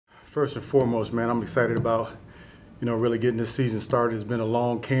First and foremost, man, I'm excited about, really getting this season started. It's been a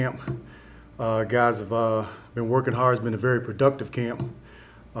long camp. Guys have been working hard. It's been a very productive camp.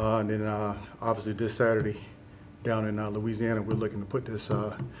 And then obviously this Saturday down in Louisiana, we're looking to put it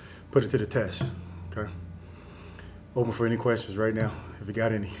to the test. Okay. Open for any questions right now, if you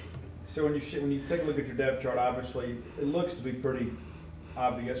got any. So when you take a look at your depth chart, obviously it looks to be pretty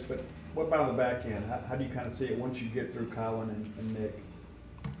obvious, but what about on the back end? How do you kind of see it once you get through Colin and Nick?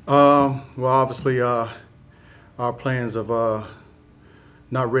 Well, obviously, our plans of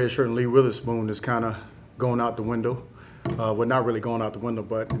not redshirting Lee Witherspoon is kind of going out the window. Well, not really going out the window,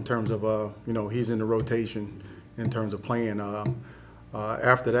 but in terms of, he's in the rotation in terms of playing.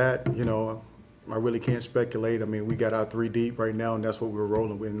 After that, I really can't speculate. I mean, we got our 3 deep right now, and that's what we're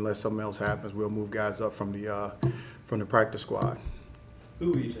rolling with. Unless something else happens, we'll move guys up from the practice squad.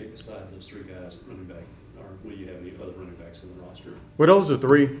 Who will you take aside those 3 guys at running back, or will you have any other running backs in the roster? Well, those are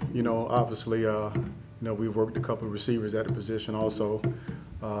 3. Obviously, we've worked a couple of receivers at the position also.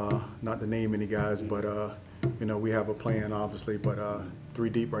 Not to name any guys, but we have a plan, obviously. But 3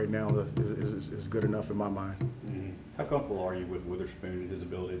 deep right now is good enough in my mind. Mm-hmm. How comfortable are you with Witherspoon and his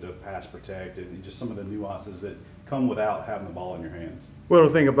ability to pass protect and just some of the nuances that come without having the ball in your hands? Well,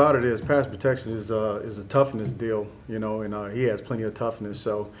 the thing about it is pass protection is a toughness deal, and he has plenty of toughness.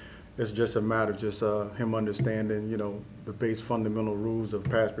 So it's just a matter of just him understanding, the base fundamental rules of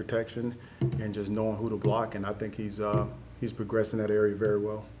pass protection and just knowing who to block. And I think he's progressed in that area very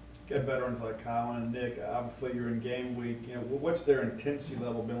well. Got veterans like Colin and Nick. Obviously, you're in game week. What's their intensity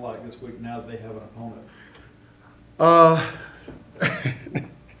level been like this week now that they have an opponent?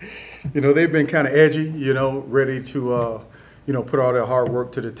 They've been kind of edgy, ready to, put all their hard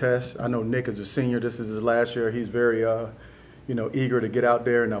work to the test. I know Nick is a senior. This is his last year. He's very, eager to get out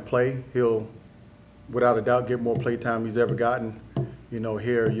there and play. He'll, without a doubt, get more play time he's ever gotten.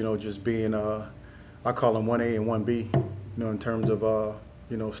 Here, just being, I call him 1A and 1B, in terms of, the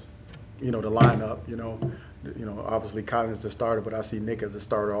lineup. Obviously Colin's the starter, but I see Nick as a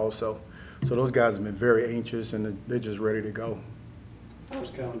starter also. So those guys have been very anxious, and they're just ready to go. How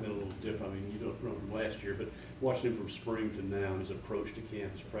has Colin been a little different? I mean, you don't know from last year, but watching him from spring to now and his approach to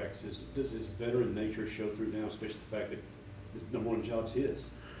campus practices, does his veteran nature show through now, especially the fact that the #1 job's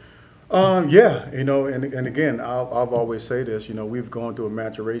his? Yeah, and again, I've always say this, we've gone through a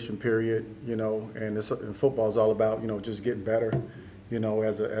maturation period, and football is all about, just getting better,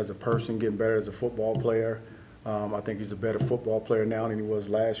 as a person, getting better as a football player. I think he's a better football player now than he was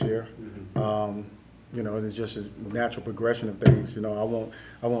last year. It's just a natural progression of things.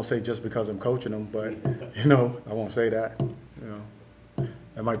 I won't say just because I'm coaching him, but I won't say that.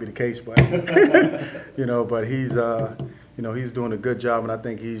 That might be the case, but but he's doing a good job, and I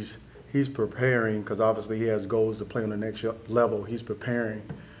think he's preparing, because obviously he has goals to play on the next level. He's preparing,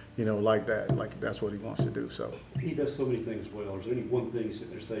 like that, like that's what he wants to do. So he does so many things well. Is there any one thing you sit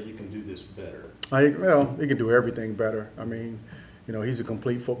there and say you can do this better? He can do everything better. I mean, he's a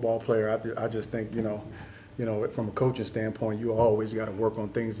complete football player. I just think, from a coaching standpoint, you always got to work on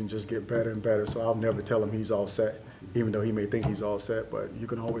things and just get better and better. So I'll never tell him he's all set, even though he may think he's all set, but you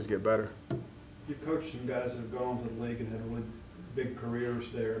can always get better. You've coached some guys that have gone to the league and had really big careers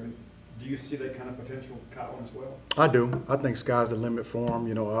there. I mean, do you see that kind of potential with Colin as well? I do. I think sky's the limit for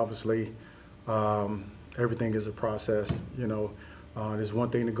him. Obviously, everything is a process. There's one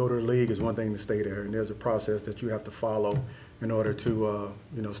thing to go to the league, there's one thing to stay there, and there's a process that you have to follow in order to,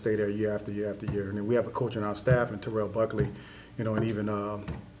 stay there year after year after year. And then we have a coach on our staff, and Terrell Buckley, and even,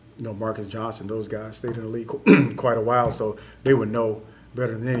 Marcus Johnson. Those guys stayed in the league quite a while, so they would know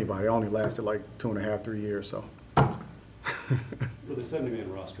better than anybody. It only lasted like 2.5, 3 years. So. With the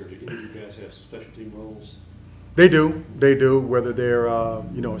 70-man roster, do any of you guys have special team roles? They do, whether they're a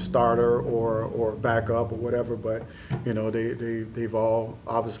starter or backup or whatever. But they've all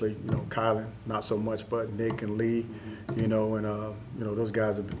obviously Kylan not so much, but Nick and Lee, and those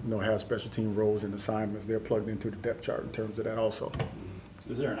guys have special team roles and assignments. They're plugged into the depth chart in terms of that also.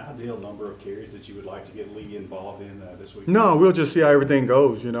 Is there an ideal number of carries that you would like to get Lee involved in this week? No, we'll just see how everything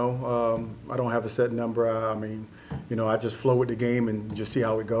goes. I don't have a set number. I just flow with the game and just see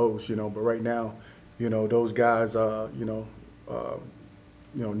how it goes. But right now, those guys, Nick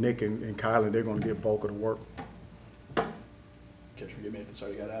and Kylan, they're going to get bulk of the work. Just forgive me if it's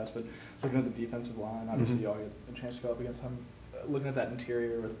already got asked, but looking at the defensive line, obviously y'all get a chance to go up against them. Looking at that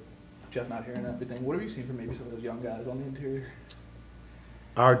interior with Jeff not here and everything, what have you seen from maybe some of those young guys on the interior?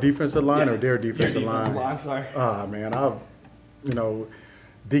 Our defensive line or their defensive line? Sorry. Man,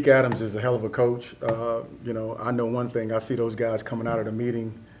 Deke Adams is a hell of a coach. I know one thing. I see those guys coming out of the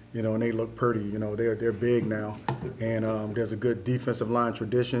meeting, you know, and they look pretty. You know, they're big now, and there's a good defensive line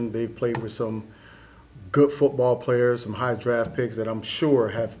tradition. They've played with some good football players, some high draft picks that I'm sure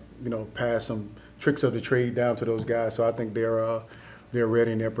have, you know, passed some tricks of the trade down to those guys. So I think they're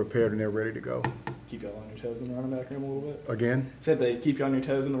ready and they're prepared and they're ready to go. Keep you all on your toes in the running back room a little bit. Again? Said they keep you on your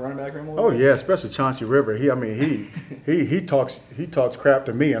toes in the running back room a little Oh bit. yeah, especially Chauncey River. He talks crap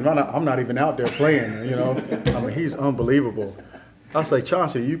to me. I'm not even out there playing. You know, I mean, he's unbelievable. I say,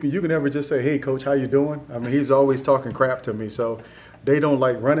 Chauncey, you can never just say, hey coach, how you doing? I mean, he's always talking crap to me. So they don't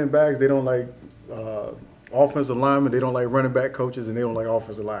like running backs. They don't like offensive linemen. They don't like running back coaches, and they don't like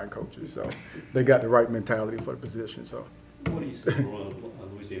offensive line coaches. So they got the right mentality for the position. So. What do you see on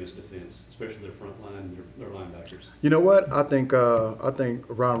Louisiana's defense, especially their front line and their linebackers? You know what? I think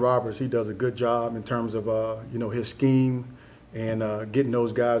Ron Roberts, he does a good job in terms of you know, his scheme and getting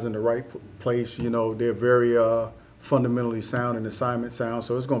those guys in the right place. You know, they're very fundamentally sound and assignment sound,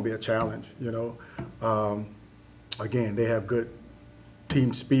 so it's going to be a challenge. You know, again, they have good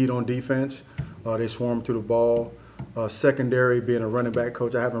team speed on defense. They swarm to the ball. Secondary, being a running back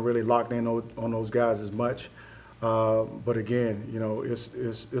coach, I haven't really locked in on those guys as much. But again, you know,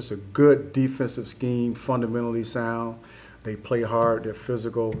 it's a good defensive scheme, fundamentally sound. They play hard, they're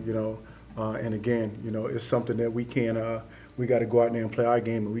physical, you know, and again, you know, it's something that we got to go out there and play our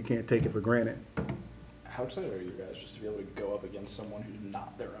game, and we can't take it for granted. How excited are you guys just to be able to go up against someone who's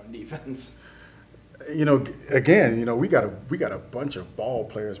not their own defense? You know, again, you know, we got a bunch of ball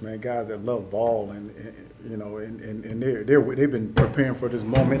players, man, guys that love ball, and you know, and they've been preparing for this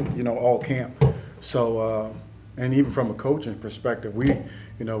moment, you know, all camp. So. And even from a coaching perspective,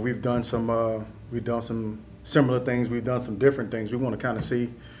 we've done some similar things. We've done some different things. We want to kind of see,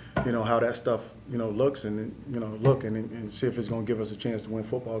 you know, how that stuff, you know, looks, and you know, and see if it's going to give us a chance to win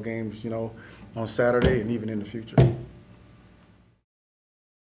football games, you know, on Saturday and even in the future.